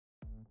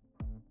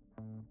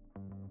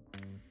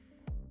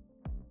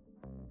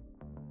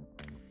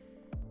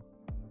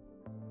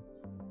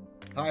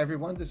Hi,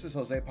 everyone. This is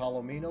Jose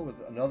Palomino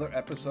with another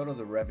episode of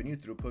the Revenue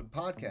Throughput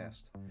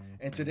Podcast.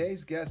 And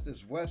today's guest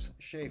is Wes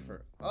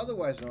Schaeffer,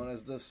 otherwise known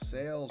as the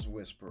Sales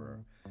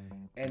Whisperer.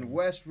 And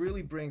Wes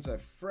really brings a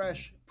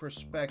fresh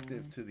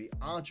perspective to the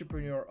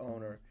entrepreneur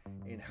owner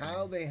in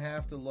how they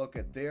have to look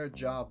at their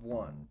job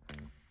one.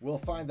 We'll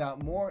find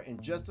out more in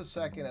just a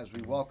second as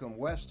we welcome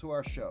Wes to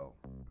our show.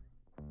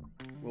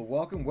 We'll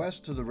welcome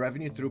Wes to the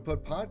Revenue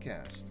Throughput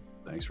Podcast.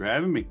 Thanks for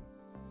having me.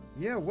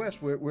 Yeah, Wes,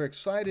 we're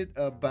excited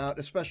about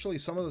especially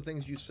some of the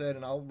things you said,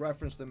 and I'll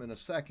reference them in a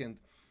second.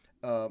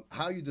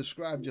 How you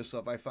described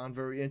yourself, I found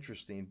very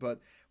interesting. But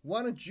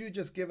why don't you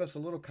just give us a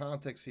little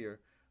context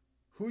here,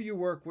 who you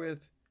work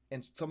with,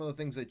 and some of the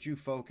things that you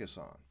focus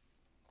on?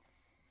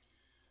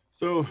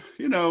 So,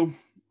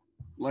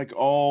 like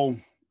all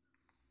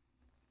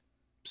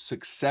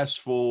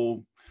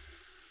successful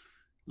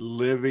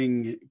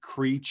living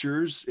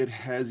creatures, it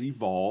has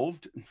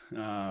evolved.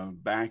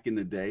 Back in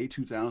the day,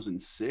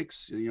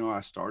 2006,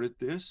 I started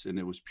this and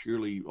it was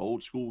purely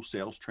old school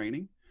sales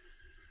training.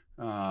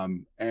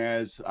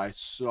 As I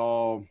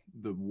saw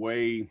the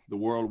way the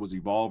world was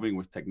evolving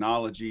with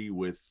technology,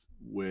 with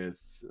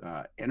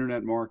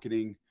internet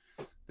marketing,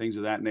 things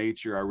of that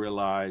nature, I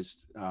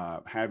realized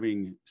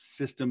having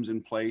systems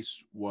in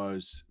place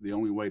was the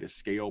only way to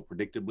scale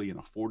predictably and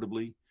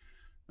affordably.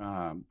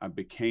 I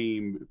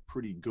became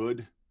pretty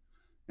good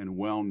and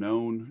well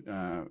known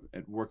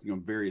at working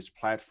on various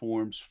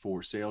platforms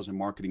for sales and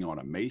marketing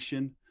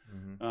automation.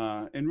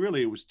 And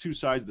really, it was two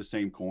sides of the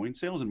same coin.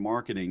 Sales and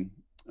marketing,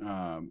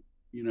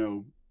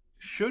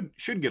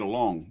 should get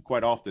along.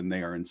 Quite often,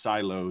 they are in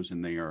silos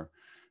and they are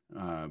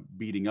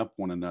beating up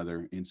one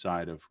another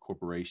inside of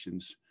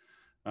corporations.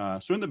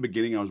 So in the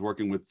beginning, I was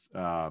working with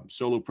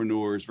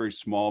solopreneurs, very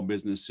small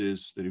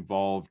businesses that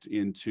evolved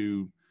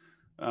into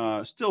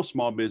still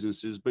small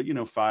businesses, but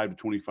 5 to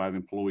 25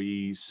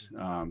 employees.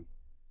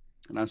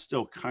 And I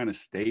still kind of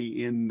stay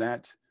in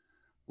that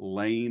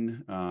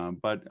lane.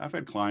 But I've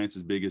had clients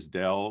as big as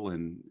Dell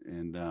and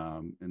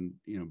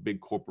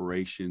big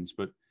corporations,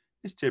 but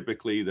it's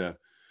typically the,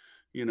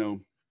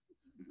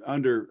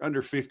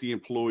 under 50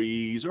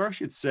 employees, or I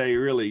should say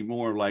really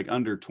more like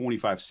under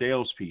 25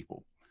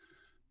 salespeople.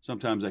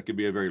 Sometimes that could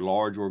be a very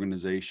large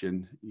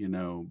organization,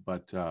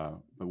 but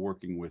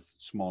working with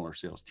smaller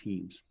sales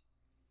teams.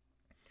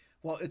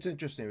 Well, it's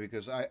interesting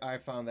because I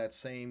found that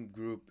same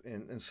group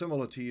and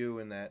similar to you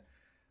in that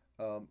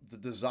the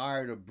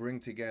desire to bring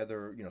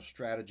together,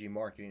 strategy,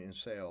 marketing, and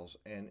sales.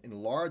 And in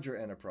larger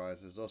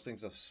enterprises, those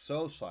things are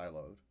so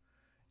siloed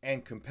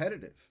and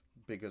competitive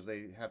because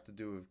they have to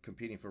do with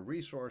competing for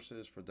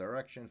resources, for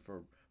direction,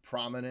 for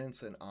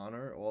prominence and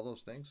honor, all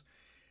those things.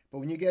 But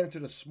when you get into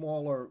the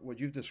smaller, what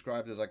you've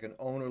described as like an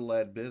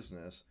owner-led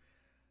business,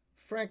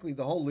 frankly,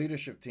 the whole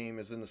leadership team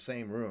is in the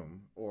same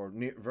room or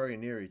very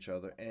near each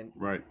other, and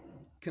Right.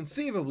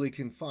 conceivably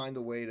can find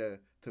a way to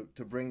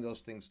bring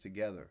those things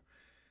together.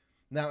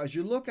 Now, as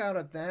you look out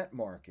at that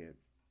market,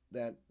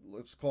 that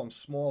let's call them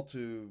small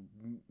to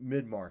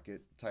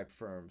mid-market type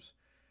firms,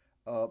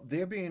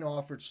 they're being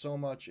offered so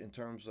much in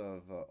terms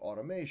of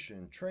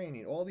automation,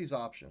 training, all these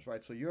options,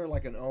 right? So you're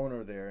like an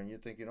owner there, and you're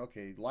thinking,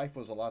 okay, life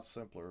was a lot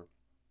simpler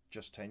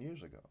just 10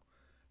 years ago,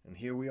 and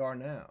here we are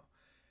now.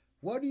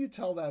 What do you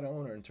tell that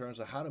owner in terms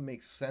of how to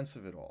make sense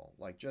of it all?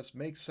 Like just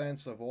make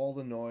sense of all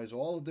the noise,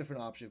 all the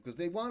different options, because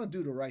they want to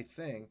do the right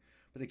thing,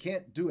 but they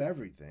can't do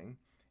everything.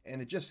 And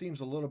it just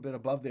seems a little bit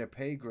above their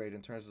pay grade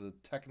in terms of the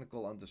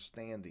technical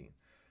understanding.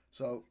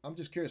 So I'm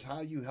just curious how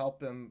you help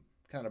them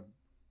kind of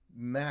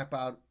map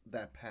out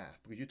that path,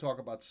 because you talk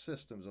about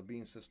systems of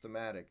being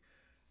systematic.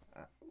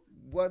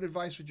 What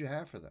advice would you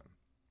have for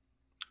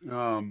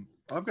them?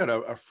 I've got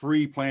a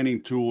free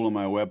planning tool on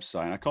my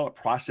website. I call it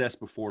Process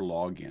Before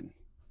Login.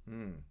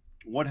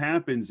 What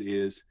happens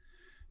is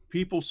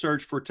people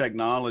search for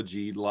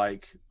technology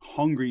like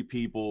hungry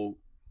people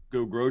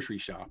go grocery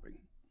shopping.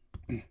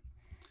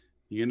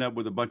 You end up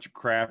with a bunch of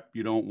crap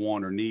you don't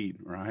want or need,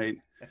 right?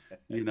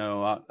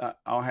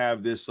 I'll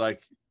have this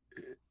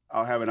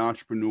I'll have an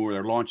entrepreneur,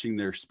 they're launching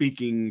their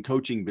speaking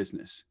coaching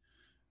business,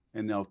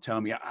 and they'll tell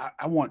me,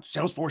 I want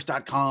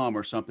Salesforce.com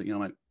or something. I'm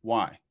like,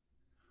 why?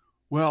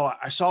 Well,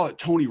 I saw that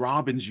Tony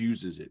Robbins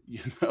uses it.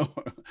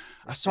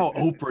 I saw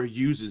Oprah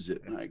uses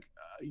it. Like,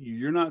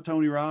 you're not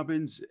Tony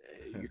Robbins,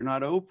 you're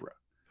not Oprah.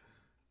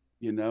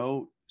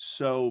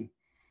 So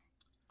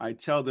I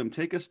tell them,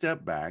 take a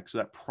step back. So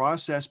that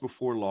process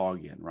before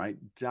login, right?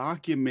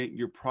 Document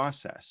your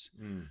process.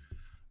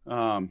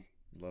 Love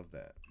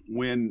that.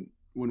 When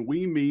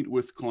we meet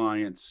with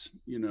clients,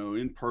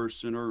 in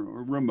person or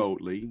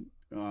remotely,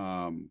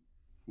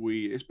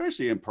 we,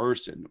 especially in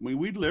person,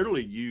 we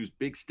literally use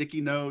big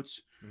sticky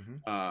notes.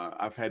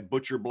 I've had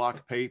butcher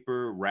block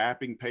paper,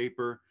 wrapping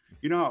paper,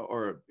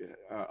 or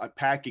a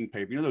packing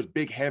paper, those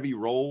big heavy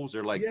rolls.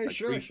 They're like, Yeah, like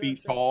sure, 3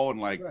 feet tall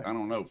and like, Right. I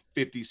don't know,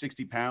 50,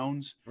 60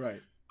 pounds.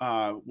 Right.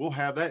 We'll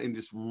have that and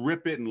just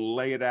rip it and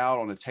lay it out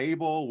on a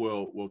table.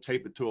 We'll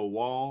tape it to a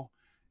wall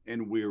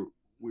and we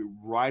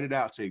write it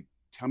out. Say,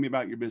 tell me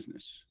about your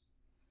business.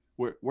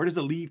 Where does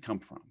the lead come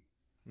from?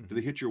 Do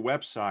they hit your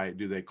website?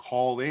 Do they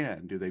call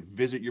in? Do they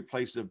visit your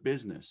place of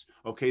business?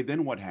 Okay,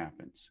 then what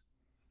happens?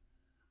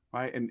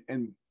 Right?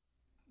 And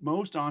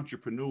most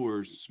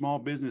entrepreneurs, small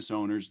business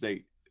owners,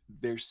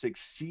 they're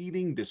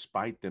succeeding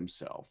despite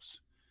themselves.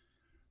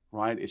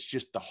 Right? It's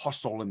just the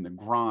hustle and the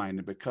grind.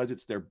 And because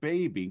it's their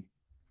baby,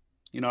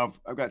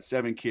 I've got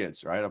 7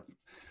 kids, right?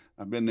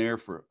 I've been there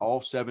for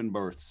all 7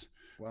 births.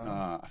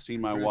 Wow. I've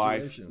seen my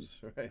wife. Congratulations.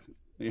 Right.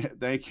 Yeah,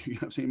 thank you.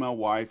 I've seen my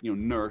wife,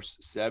 nurse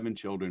 7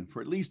 children for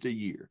at least a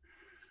year.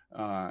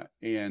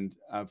 And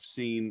I've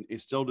seen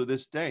it still to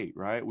this day,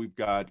 right? We've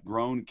got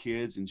grown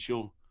kids and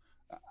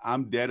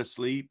I'm dead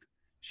asleep.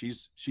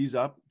 She's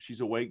up,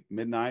 she's awake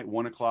midnight,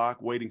 1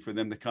 o'clock, waiting for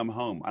them to come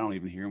home. I don't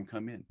even hear them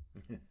come in.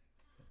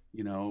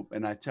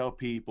 And I tell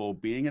people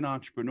being an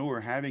entrepreneur,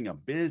 having a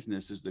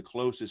business is the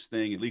closest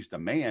thing, at least a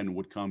man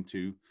would come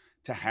to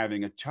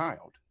having a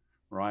child,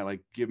 right?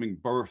 Like giving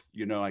birth,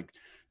 like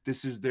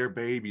this is their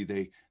baby.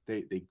 They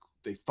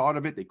thought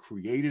of it, they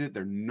created it,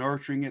 they're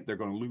nurturing it, they're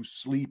going to lose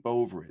sleep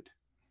over it.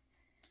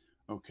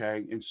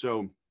 Okay. And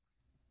so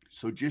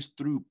just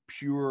through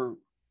pure,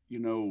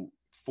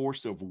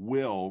 force of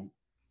will,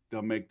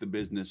 they'll make the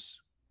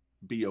business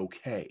be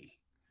okay.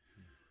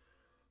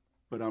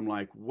 But I'm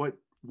like, what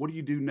do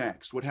you do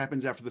next? What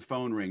happens after the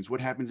phone rings?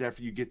 What happens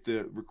after you get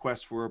the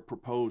request for a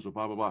proposal,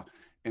 blah, blah, blah.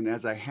 And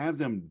as I have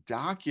them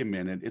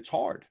documented, it's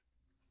hard.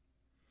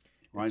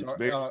 Right?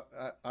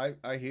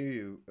 I hear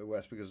you,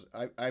 Wes, because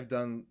I've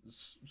done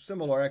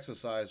similar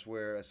exercise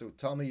where I said,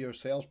 tell me your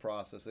sales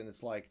process. And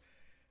it's like,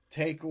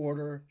 take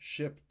order,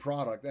 ship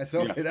product. That's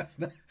okay. Yeah.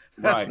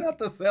 That's not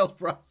the sales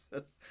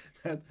process.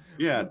 Can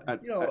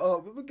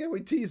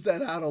we tease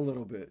that out a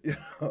little bit?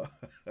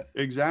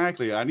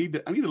 Exactly. I need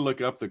to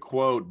look up the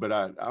quote, but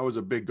I was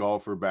a big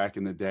golfer back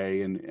in the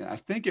day, and I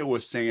think it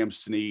was Sam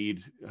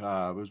Snead. It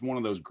was one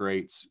of those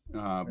greats.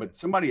 But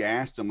somebody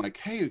asked him, like,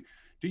 hey,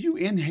 do you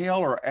inhale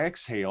or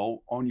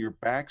exhale on your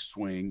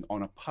backswing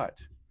on a putt?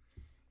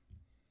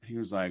 He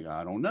was like,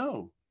 I don't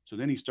know. So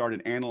then he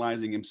started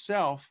analyzing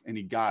himself, and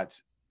he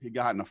got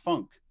in a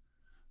funk,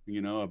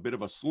 a bit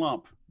of a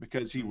slump,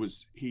 because he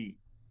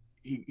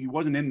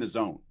wasn't in the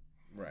zone.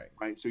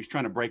 Right. So he's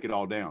trying to break it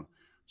all down.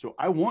 So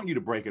I want you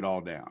to break it all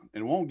down,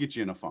 and it won't get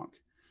you in a funk,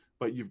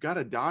 but you've got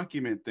to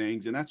document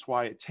things. And that's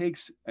why it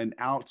takes an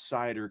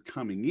outsider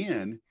coming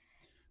in,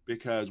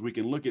 because we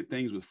can look at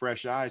things with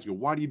fresh eyes, go,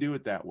 why do you do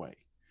it that way?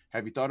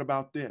 Have you thought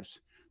about this?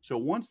 So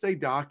once they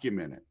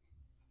document it,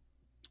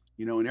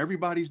 and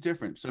everybody's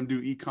different. Some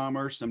do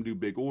e-commerce, some do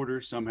big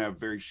orders, some have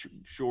very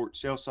short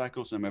sales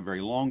cycle, some have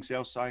very long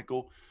sales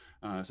cycle,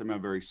 some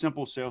have very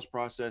simple sales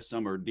process,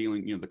 some are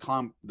dealing,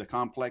 the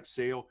complex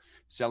sale,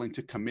 selling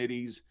to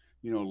committees,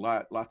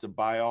 lots of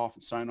buy off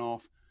and sign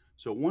off.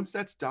 So once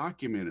that's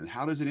documented,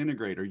 how does it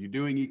integrate? Are you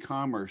doing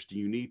e-commerce? Do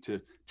you need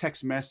to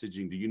text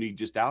messaging? Do you need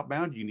just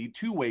outbound? Do you need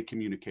two-way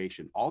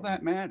communication? All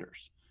that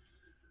matters.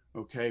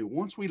 Okay,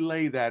 once we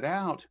lay that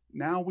out,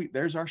 now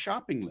there's our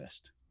shopping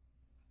list.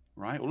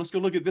 Right. Well, let's go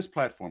look at this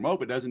platform. Oh,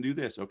 it doesn't do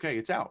this. Okay,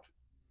 it's out.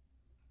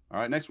 All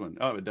right, next one.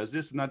 Oh, it does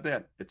this, not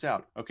that. It's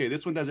out. Okay,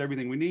 this one does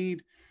everything we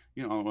need.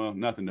 Well,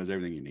 nothing does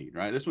everything you need,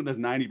 right? This one does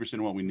 90%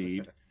 of what we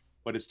need,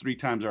 but it's 3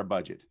 times our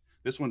budget.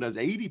 This one does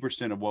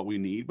 80% of what we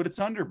need, but it's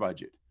under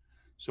budget.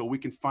 So we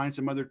can find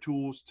some other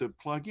tools to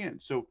plug in.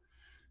 So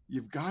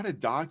you've got to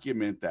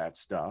document that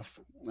stuff,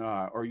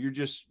 or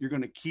you're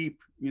going to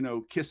keep,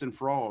 kissing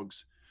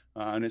frogs.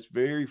 And it's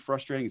very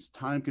frustrating. It's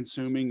time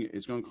consuming.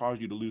 It's going to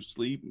cause you to lose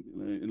sleep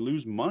and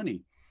lose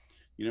money,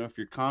 if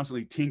you're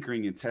constantly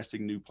tinkering and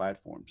testing new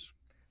platforms.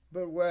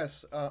 But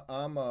Wes,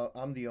 I'm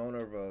the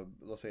owner of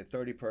let's say a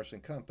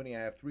 30-person company.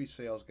 I have 3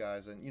 sales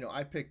guys, and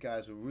I pick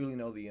guys who really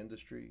know the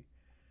industry.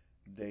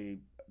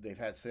 They've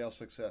had sales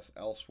success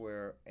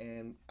elsewhere,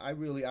 and I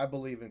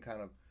believe in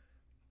kind of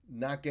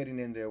not getting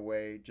in their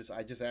way.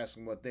 I just ask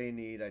them what they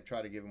need. I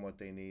try to give them what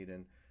they need,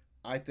 and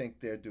I think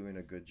they're doing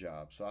a good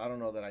job. So I don't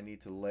know that I need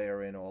to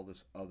layer in all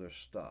this other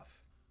stuff.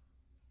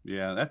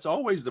 Yeah, that's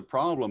always the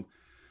problem.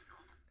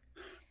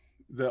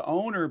 The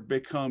owner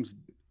becomes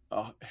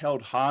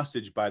held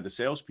hostage by the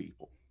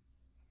salespeople.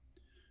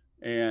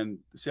 And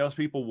the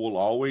salespeople will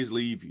always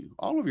leave you.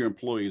 All of your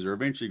employees are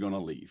eventually going to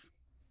leave.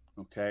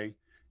 Okay.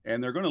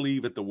 And they're going to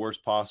leave at the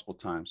worst possible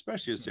time,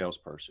 especially a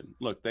salesperson.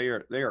 Look, they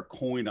are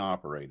coin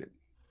operated.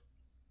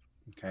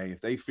 Okay. If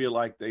they feel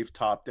like they've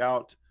topped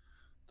out,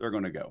 they're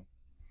going to go.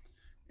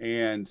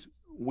 And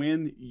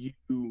when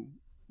you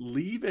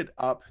leave it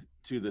up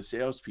to the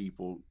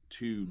salespeople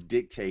to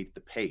dictate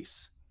the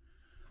pace,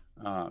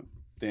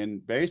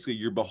 then basically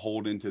you're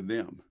beholden to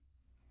them.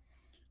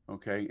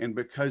 Okay. And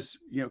because,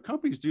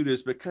 companies do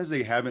this because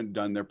they haven't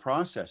done their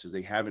processes.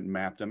 They haven't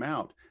mapped them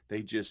out.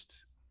 They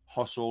just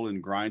hustle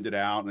and grind it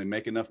out, and they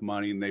make enough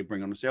money and they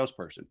bring on a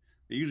salesperson.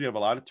 They usually have a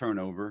lot of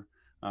turnover.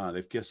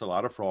 They've kissed a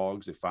lot of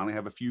frogs. They finally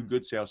have a few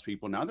good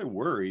salespeople. Now they're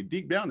worried.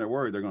 Deep down, they're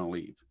worried they're going to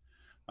leave.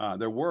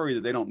 They're worried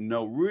that they don't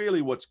know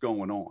really what's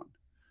going on.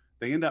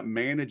 They end up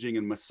managing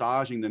and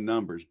massaging the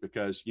numbers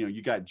because,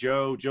 you got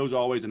Joe. Joe's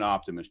always an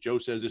optimist. Joe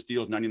says this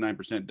deal is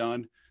 99%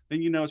 done.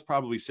 Then it's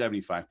probably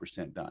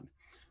 75% done.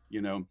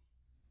 You know,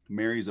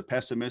 Mary's a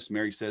pessimist.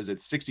 Mary says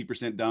it's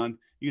 60% done.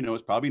 You know,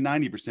 it's probably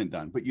 90%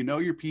 done, but you know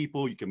your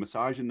people, you can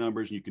massage the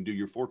numbers and you can do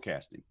your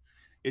forecasting.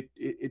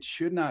 It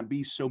should not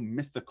be so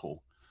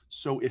mythical,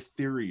 so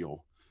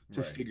ethereal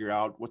to Right. figure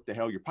out what the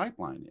hell your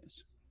pipeline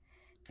is.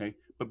 Okay.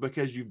 But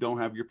because you don't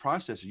have your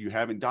processes, you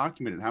haven't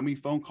documented how many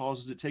phone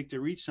calls does it take to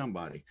reach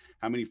somebody?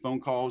 How many phone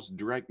calls,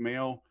 direct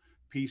mail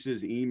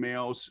pieces,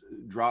 emails,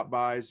 drop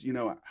bys, you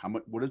know, how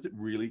much, what does it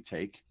really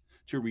take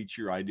to reach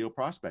your ideal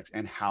prospects?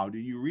 And how do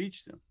you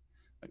reach them?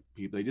 Like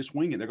people, they just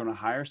wing it. They're going to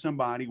hire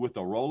somebody with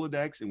a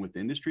Rolodex and with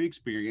industry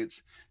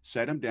experience,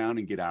 set them down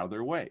and get out of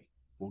their way.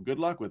 Well, good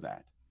luck with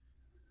that.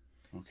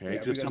 Okay.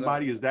 Yeah, So if because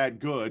somebody is that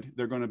good,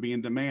 they're going to be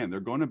in demand. They're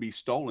going to be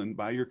stolen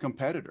by your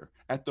competitor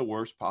at the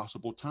worst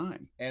possible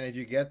time. and if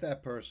you get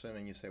that person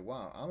and you say,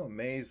 "Wow, I'm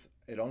amazed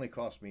it only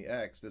cost me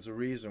X," there's a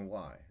reason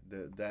why.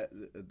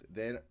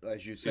 They,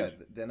 as you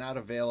said, they're not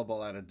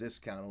available at a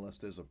discount unless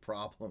there's a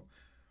problem.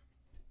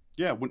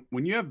 Yeah.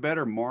 When you have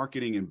better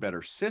marketing and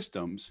better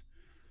systems,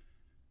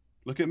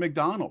 look at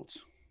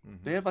McDonald's.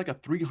 Mm-hmm. They have like a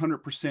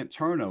 300%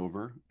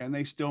 turnover and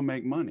they still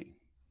make money.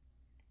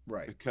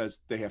 Right.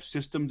 Because they have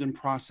systems and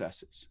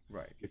processes.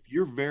 Right. If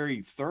you're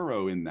very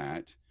thorough in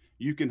that,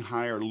 you can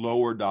hire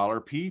lower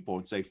dollar people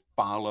and say,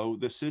 follow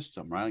the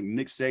system, right? Like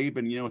Nick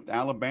Saban, you know, with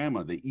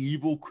Alabama, the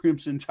evil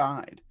Crimson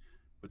Tide,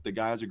 but the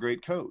guy's a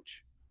great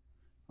coach.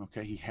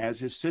 Okay. He has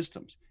his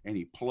systems and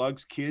he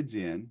plugs kids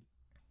in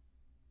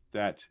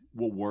that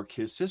will work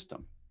his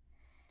system.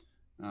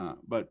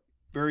 But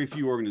very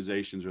few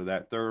organizations are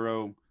that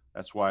thorough.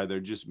 That's why they're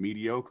just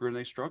mediocre and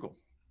they struggle.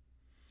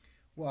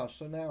 Well,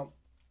 so now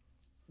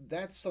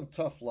that's some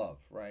tough love,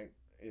 right?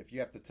 If you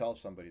have to tell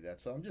somebody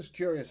that. So I'm just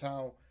curious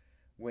how,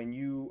 when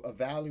you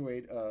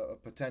evaluate a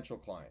potential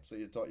client, so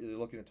you're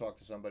looking to talk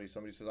to somebody,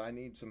 somebody says, "I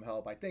need some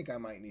help. I think I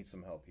might need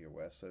some help here,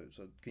 Wes.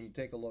 So can you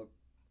take a look,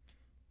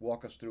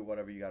 walk us through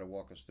whatever you got to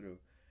walk us through?"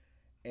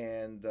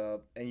 And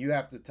you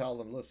have to tell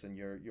them, "Listen,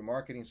 your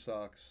marketing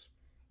sucks.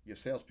 Your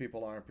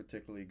salespeople aren't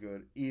particularly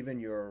good.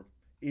 Even your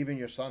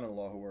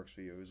son-in-law who works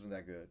for you isn't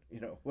that good. You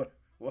know,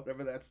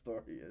 whatever that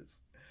story is."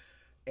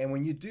 And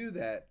when you do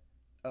that,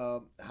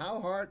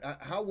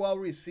 how well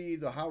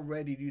received or how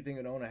ready do you think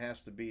an owner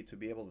has to be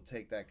able to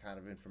take that kind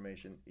of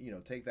information,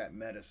 take that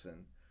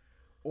medicine?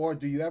 Or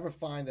do you ever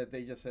find that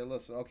they just say,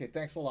 "Listen, okay,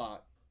 thanks a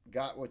lot,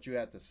 got what you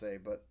had to say,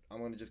 but I'm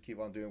going to just keep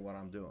on doing what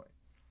I'm doing"?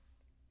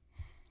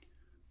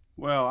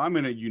 Well, I'm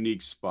in a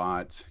unique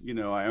spot. You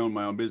know, I own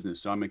my own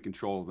business, so I'm in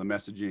control of the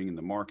messaging and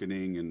the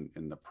marketing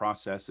and the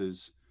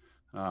processes.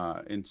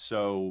 And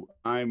so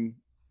I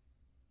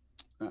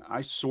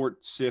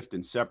sort, sift,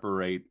 and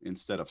separate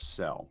instead of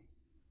sell.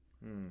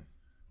 Hmm.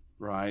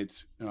 Right.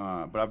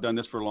 But I've done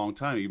this for a long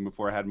time, even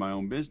before I had my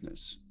own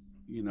business.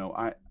 You know,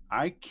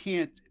 I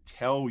can't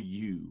tell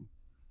you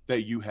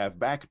that you have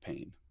back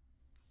pain.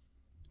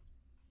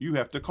 You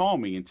have to call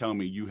me and tell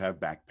me you have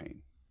back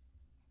pain.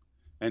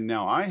 And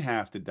now I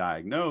have to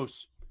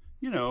diagnose,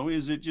 you know,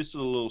 is it just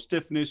a little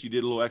stiffness? You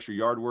did a little extra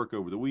yard work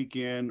over the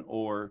weekend,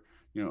 or,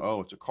 you know, oh,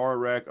 it's a car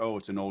wreck. Oh,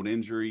 it's an old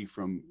injury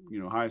from, you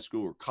know, high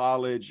school or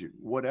college,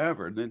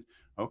 whatever. And then,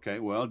 okay,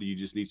 well, do you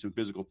just need some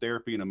physical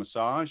therapy and a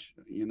massage?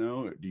 You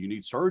know, or do you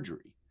need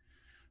surgery?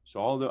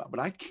 So but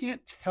I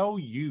can't tell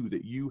you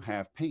that you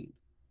have pain.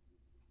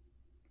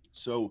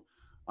 So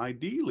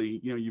ideally,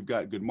 you know, you've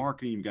got good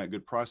marketing, you've got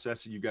good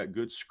processes, you've got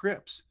good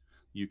scripts.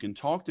 You can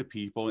talk to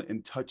people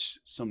and touch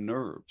some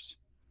nerves,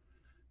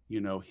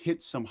 you know,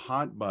 hit some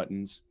hot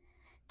buttons,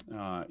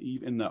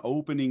 even the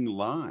opening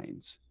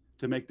lines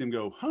to make them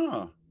go,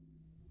 huh,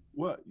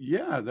 what?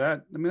 Yeah,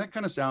 that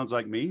kind of sounds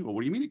like me. Well,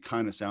 what do you mean it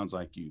kind of sounds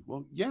like you?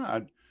 Well,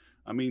 yeah,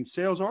 I mean,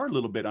 sales are a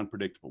little bit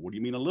unpredictable. What do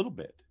you mean a little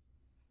bit?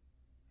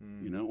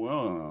 You know,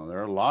 well,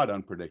 they're a lot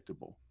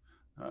unpredictable.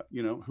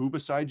 You know, who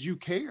besides you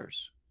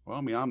cares? Well,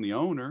 I mean, I'm the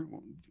owner.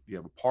 Well, do you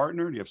have a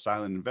partner? Do you have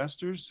silent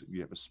investors? Do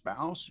you have a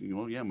spouse? You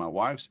know, yeah, my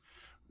wife's,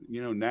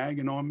 you know,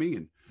 nagging on me,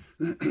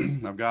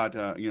 and I've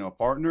got, you know, a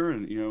partner,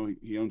 and, you know,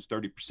 he owns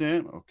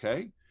 30%.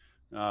 Okay.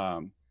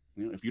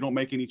 You know, if you don't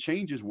make any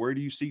changes, where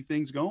do you see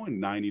things going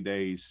 90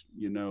 days,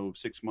 you know,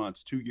 6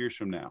 months, 2 years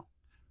from now?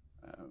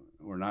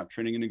 We're not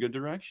trending in a good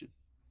direction.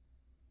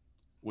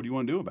 What do you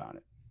want to do about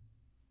it?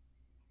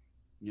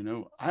 You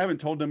know, I haven't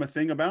told them a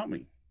thing about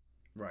me.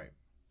 Right.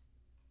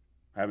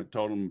 I haven't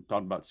talked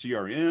about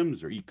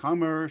CRMs or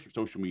e-commerce or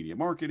social media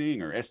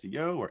marketing or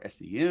SEO or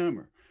SEM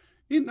or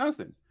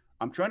nothing.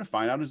 I'm trying to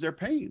find out, is there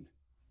pain?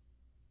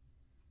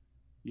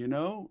 You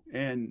know,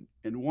 and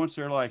once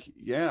they're like,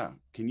 yeah,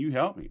 can you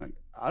help me? Like,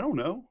 I don't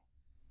know,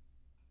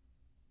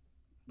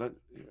 but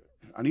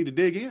I need to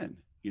dig in.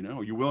 You know,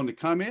 are you willing to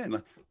come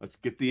in? Let's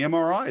get the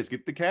MRIs,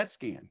 get the CAT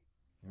scan.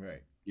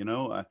 Right. You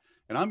know,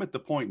 and I'm at the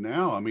point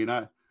now. I mean,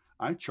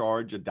 I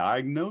charge a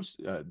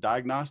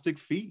diagnostic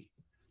fee,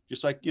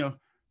 just like, you know,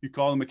 you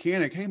call the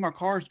mechanic, hey, my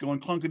car's going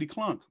clunkety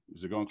clunk.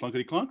 Is it going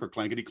clunkety clunk or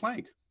clankety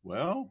clank?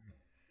 Well,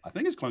 I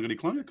think it's clunkety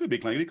clunk. It could be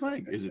clankety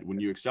clank. Is it when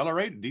you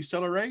accelerate,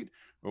 decelerate,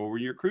 or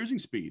when you're cruising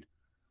speed?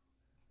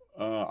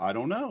 I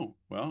don't know.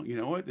 Well, you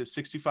know what? It's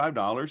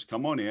 $65.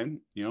 Come on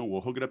in. You know,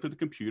 we'll hook it up to the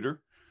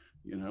computer.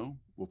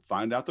 We'll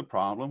find out the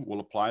problem. We'll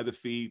apply the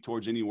fee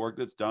towards any work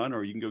that's done,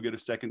 or you can go get a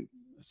second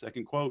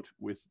quote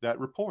with that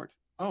report.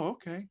 Oh,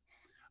 okay.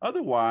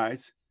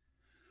 Otherwise,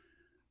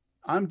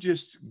 I'm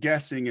just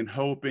guessing and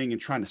hoping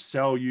and trying to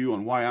sell you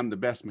on why I'm the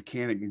best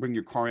mechanic and bring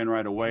your car in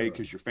right away Sure.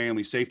 because your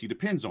family's safety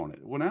depends on it.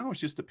 Well, now it's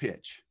just a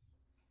pitch.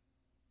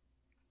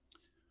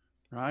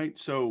 Right.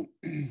 So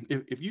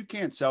if you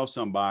can't sell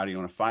somebody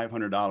on a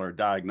 $500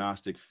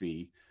 diagnostic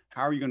fee,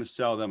 how are you going to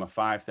sell them a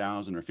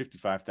 $5,000 or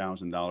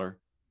 $55,000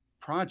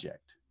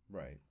 project?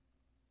 Right.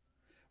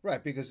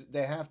 Right, because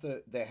they have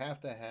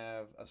to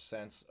have a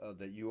sense of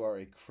that you are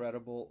a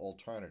credible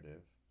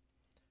alternative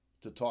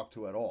to talk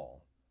to at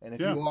all. And if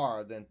Yeah. you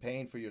are, then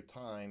paying for your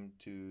time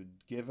to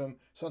give them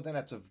something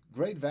that's of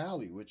great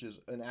value, which is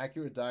an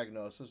accurate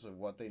diagnosis of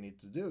what they need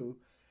to do.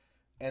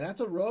 And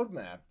that's a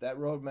roadmap. That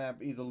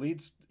roadmap either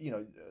leads,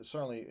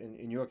 certainly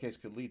in your case,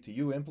 could lead to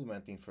you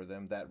implementing for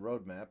them that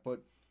roadmap.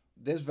 But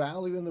there's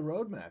value in the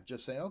roadmap.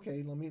 Just saying,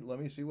 okay, let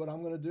me see what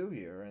I'm going to do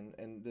here,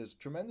 and there's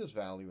tremendous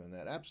value in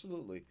that.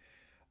 Absolutely.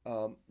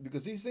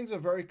 Because these things are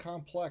very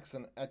complex,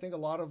 and I think a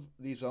lot of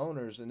these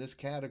owners in this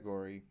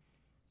category,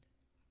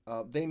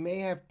 they may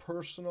have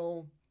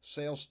personal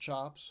sales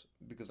chops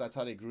because that's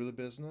how they grew the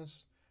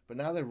business, but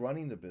now they're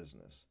running the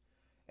business,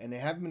 and they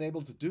haven't been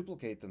able to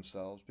duplicate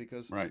themselves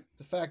because Right.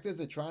 the fact is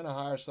they're trying to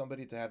hire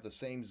somebody to have the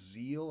same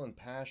zeal and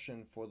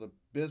passion for the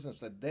business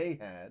that they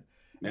had,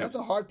 and Yeah. that's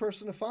a hard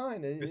person to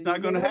find. It's You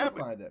not going may to never happen.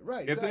 find that,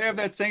 right? If they have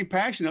Exactly. that same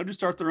passion, they'll just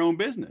start their own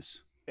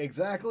business.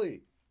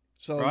 Exactly.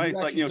 So Right. you It's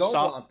like, actually don't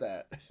want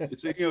that.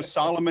 it's,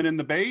 Solomon and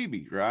the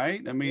baby,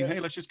 right? I mean, Yeah. hey,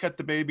 let's just cut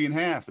the baby in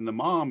half. And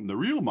the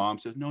real mom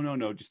says, no, no,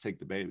 no, just take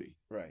the baby.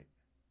 Right.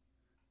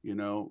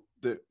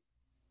 The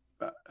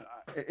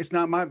it's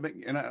not my,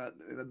 and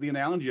the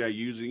analogy I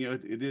use,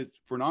 it is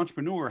for an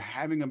entrepreneur,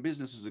 having a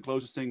business is the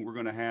closest thing we're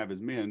going to have as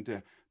men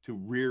to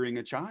rearing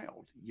a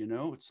child.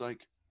 It's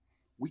like,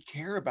 we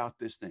care about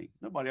this thing.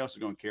 Nobody else is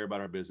going to care about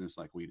our business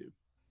like we do.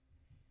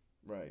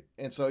 Right.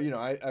 And so,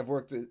 I've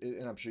worked,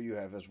 and I'm sure you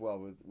have as well,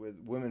 with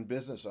women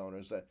business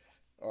owners that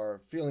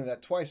are feeling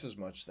that twice as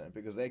much then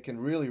because they can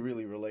really,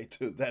 really relate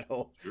to that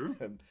whole Sure.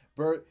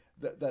 birth,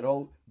 that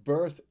whole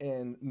birth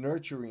and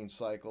nurturing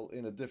cycle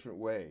in a different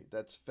way.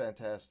 That's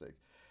fantastic.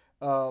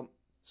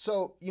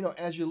 So,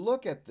 as you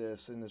look at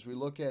this and as we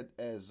look at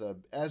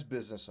as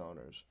business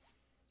owners,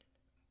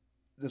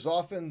 there's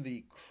often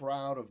the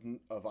crowd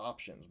of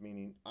options,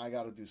 meaning I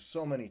got to do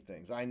so many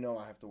things. I know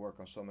I have to work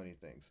on so many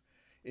things.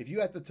 If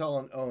you had to tell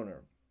an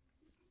owner,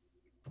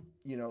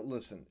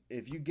 listen,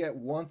 if you get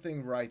one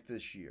thing right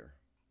this year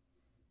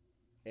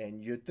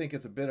and you think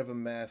it's a bit of a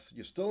mess,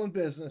 you're still in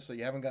business, so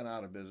you haven't gone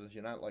out of business.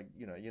 You're not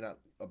you're not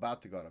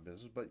about to go out of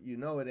business, but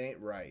it ain't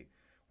right.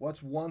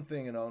 What's one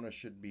thing an owner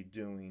should be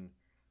doing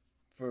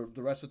for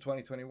the rest of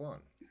 2021?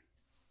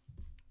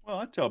 Well,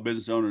 I tell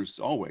business owners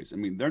always, I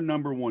mean, their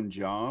number one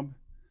job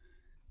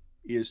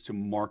is to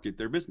market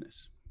their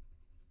business.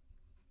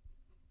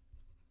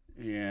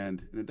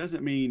 And it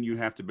doesn't mean you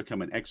have to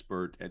become an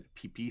expert at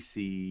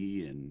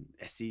PPC and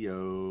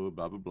SEO,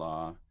 blah, blah,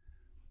 blah,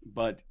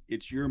 but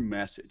it's your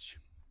message.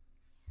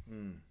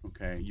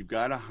 Okay. You've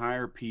got to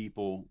hire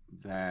people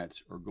that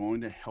are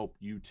going to help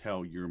you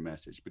tell your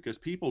message because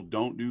people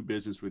don't do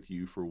business with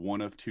you for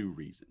one of two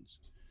reasons.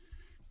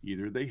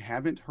 Either they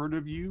haven't heard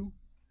of you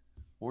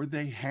or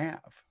they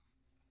have.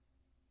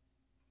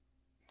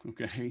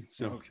 Okay.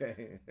 So,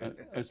 Okay.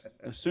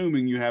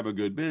 assuming you have a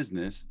good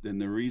business, then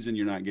the reason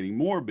you're not getting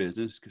more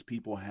business is because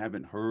people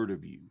haven't heard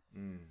of you.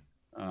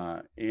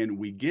 And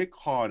we get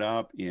caught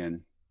up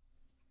in,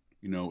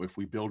 if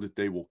we build it,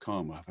 they will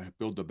come. If I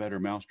build a better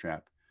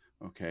mousetrap,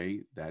 okay,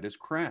 that is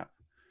crap.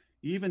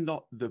 Even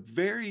though the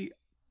very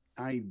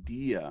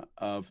idea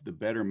of the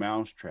better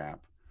mousetrap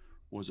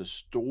was a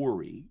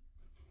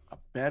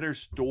better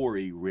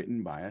story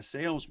written by a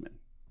salesman.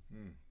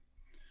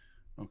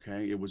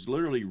 Okay, it was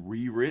literally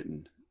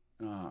rewritten.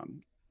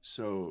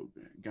 So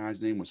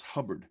guy's name was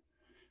Hubbard.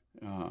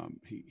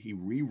 He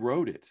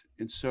rewrote it.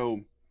 And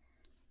so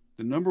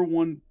the number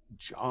one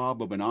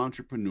job of an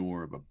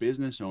entrepreneur, of a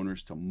business owner,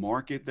 is to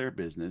market their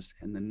business.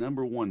 And the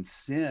number one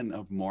sin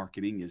of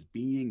marketing is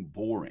being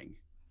boring.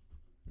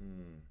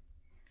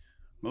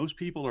 Most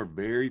people are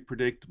very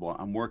predictable.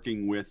 I'm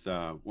working with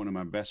one of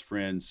my best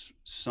friend's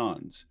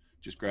sons,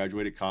 just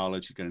graduated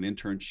college. He's got an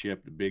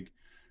internship at a big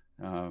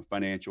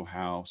financial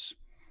house.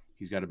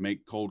 He's got to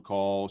make cold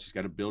calls. He's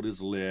got to build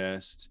his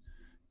list,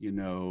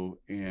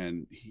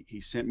 and he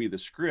sent me the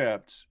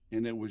script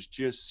and it was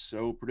just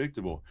so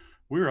predictable.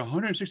 We're a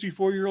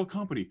 164-year-old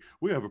company.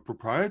 We have a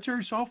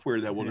proprietary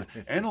software that will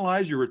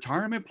analyze your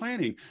retirement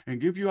planning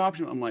and give you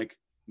options. I'm like,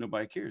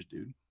 nobody cares,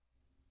 dude.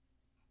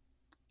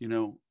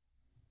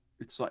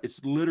 It's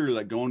literally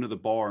like going to the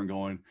bar and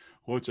going,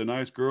 what's a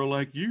nice girl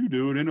like you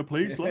doing in a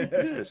place like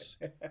this?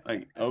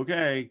 Like,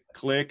 okay,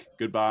 click,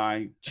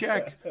 goodbye,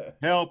 check,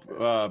 help,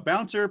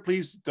 bouncer,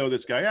 please throw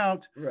this guy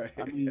out. Right.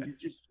 I mean,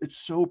 it's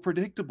so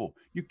predictable.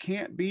 You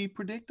can't be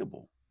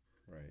predictable.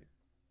 Right.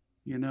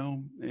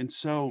 And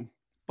so,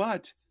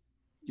 but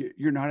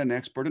you're not an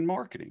expert in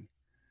marketing.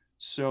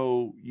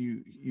 So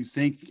you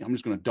think I'm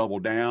just going to double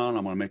down.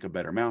 I'm going to make a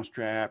better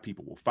mousetrap.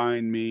 People will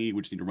find me.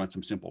 We just need to run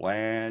some simple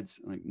ads.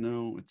 Like,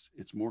 no,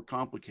 it's more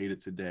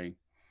complicated today.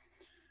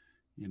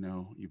 You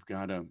know, you've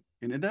got to,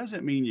 and it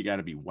doesn't mean you got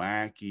to be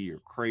wacky or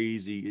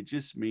crazy. It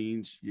just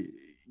means you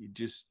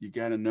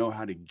got to know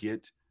how to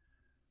get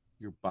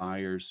your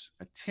buyer's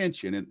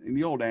attention. And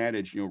the old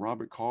adage, you know,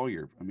 Robert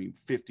Collier, I mean,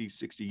 50,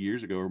 60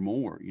 years ago or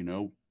more, you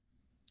know,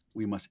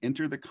 we must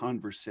enter the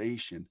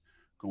conversation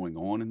going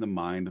on in the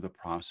mind of the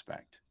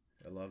prospect.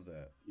 I love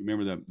that. You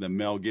remember the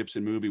Mel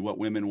Gibson movie, What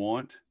Women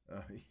Want?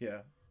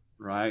 Yeah.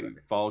 Right? Right. He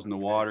falls in the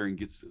water and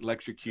gets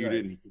electrocuted,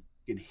 Right. and he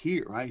can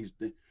hear, right?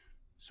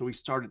 So he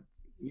started,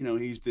 you know,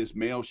 he's this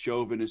male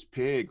chauvinist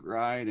pig,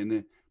 right? And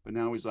then, but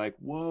now he's like,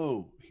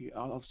 whoa,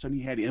 all of a sudden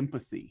he had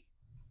empathy,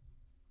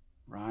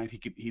 right?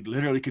 He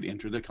literally could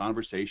enter the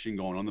conversation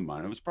going on in the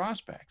mind of his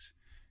prospects,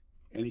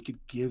 and he could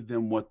give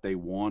them what they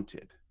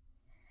wanted.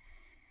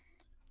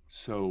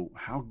 So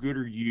how good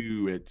are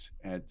you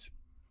at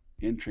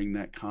entering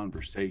that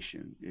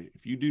conversation?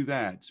 If you do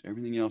that,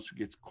 everything else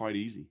gets quite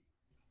easy.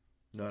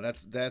 No,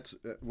 that's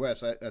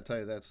Wes. I tell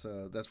you,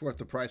 that's worth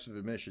the price of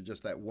admission.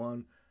 Just that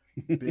one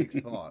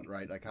big thought,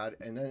 right? Like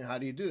and then how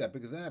do you do that?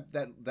 Because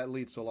that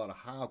leads to a lot of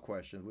how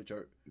questions, which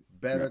are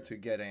better to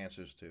get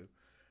answers to,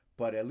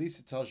 but at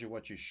least it tells you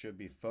what you should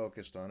be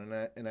focused on.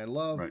 And I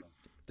love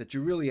that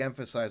you really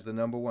emphasize the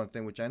number one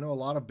thing, which I know a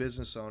lot of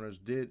business owners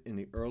did in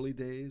the early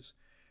days,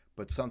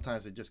 but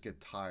sometimes they just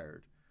get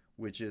tired,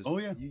 which is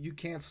you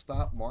can't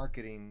stop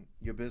marketing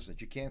your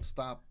business. You can't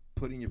stop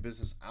putting your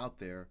business out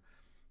there.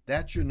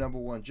 That's your number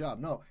one job.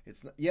 No,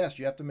 it's not. Yes,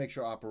 you have to make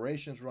sure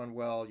operations run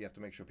well. You have to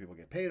make sure people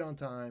get paid on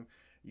time.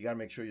 You got to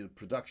make sure your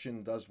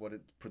production does what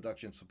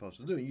production's supposed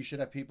to do. And you should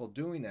have people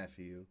doing that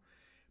for you.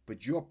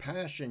 But your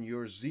passion,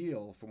 your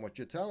zeal, from what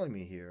you're telling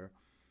me here,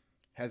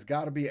 has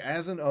got to be,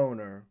 as an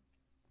owner,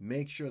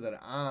 make sure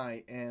that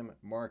I am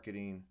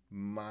marketing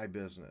my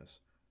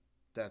business.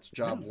 That's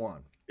job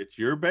one. It's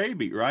your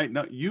baby, right?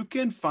 No, you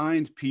can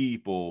find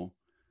people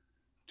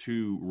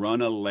to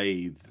run a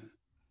lathe,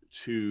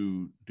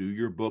 to do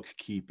your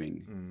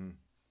bookkeeping,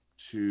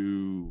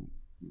 to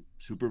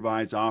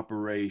supervise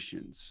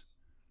operations.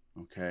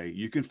 Okay.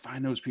 You can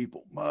find those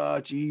people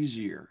much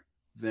easier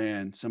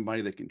than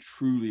somebody that can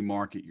truly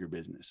market your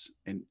business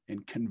and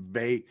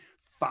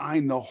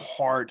find the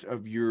heart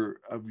of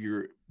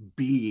your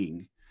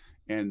being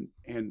and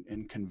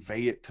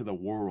convey it to the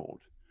world.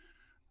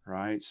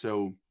 Right.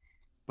 So,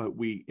 but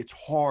it's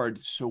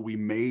hard. So we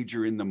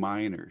major in the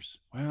minors.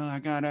 Well, I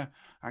gotta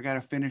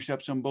finish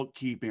up some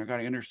bookkeeping. I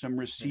gotta enter some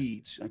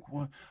receipts. Like,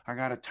 what? I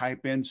gotta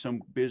type in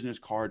some business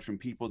cards from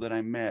people that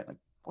I met. Like,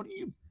 what are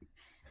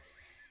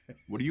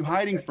you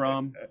hiding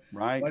from?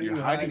 Right. What are You're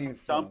you hiding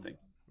from something.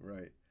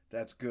 Right.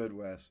 That's good,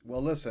 Wes.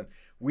 Well, listen,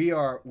 we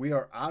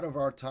are out of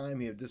our time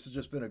here. This has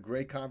just been a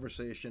great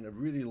conversation. I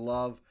really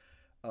love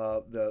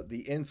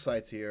the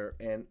insights here,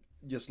 and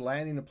just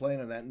landing the plane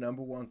on that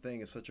number one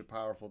thing is such a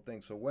powerful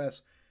thing. So,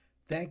 Wes,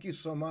 thank you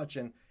so much.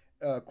 And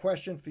a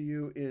question for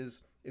you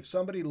is, if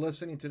somebody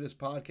listening to this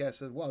podcast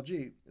says, well,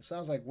 gee, it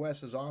sounds like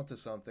Wes is onto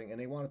something, and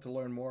they wanted to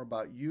learn more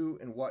about you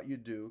and what you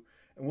do,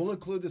 and we'll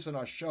include this in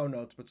our show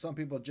notes, but some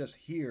people just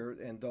hear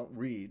and don't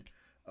read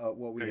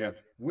what we have.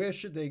 Where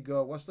should they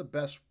go? What's the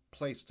best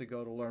place to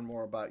go to learn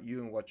more about you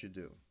and what you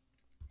do?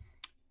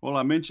 Well,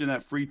 I mentioned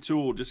that free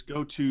tool. Just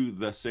go to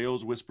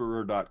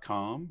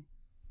thesaleswhisperer.com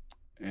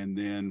and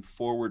then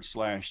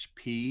 /PBL.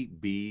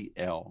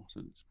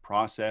 So it's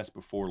process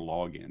before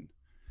login.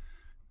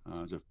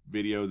 There's a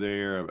video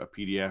there, a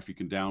PDF you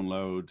can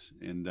download,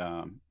 and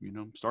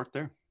start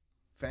there.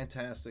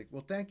 Fantastic.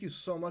 Well, thank you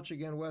so much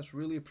again, Wes.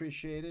 Really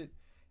appreciate it.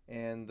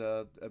 And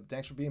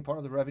thanks for being part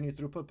of the Revenue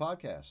Throughput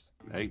Podcast.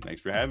 Hey,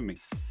 thanks for having me.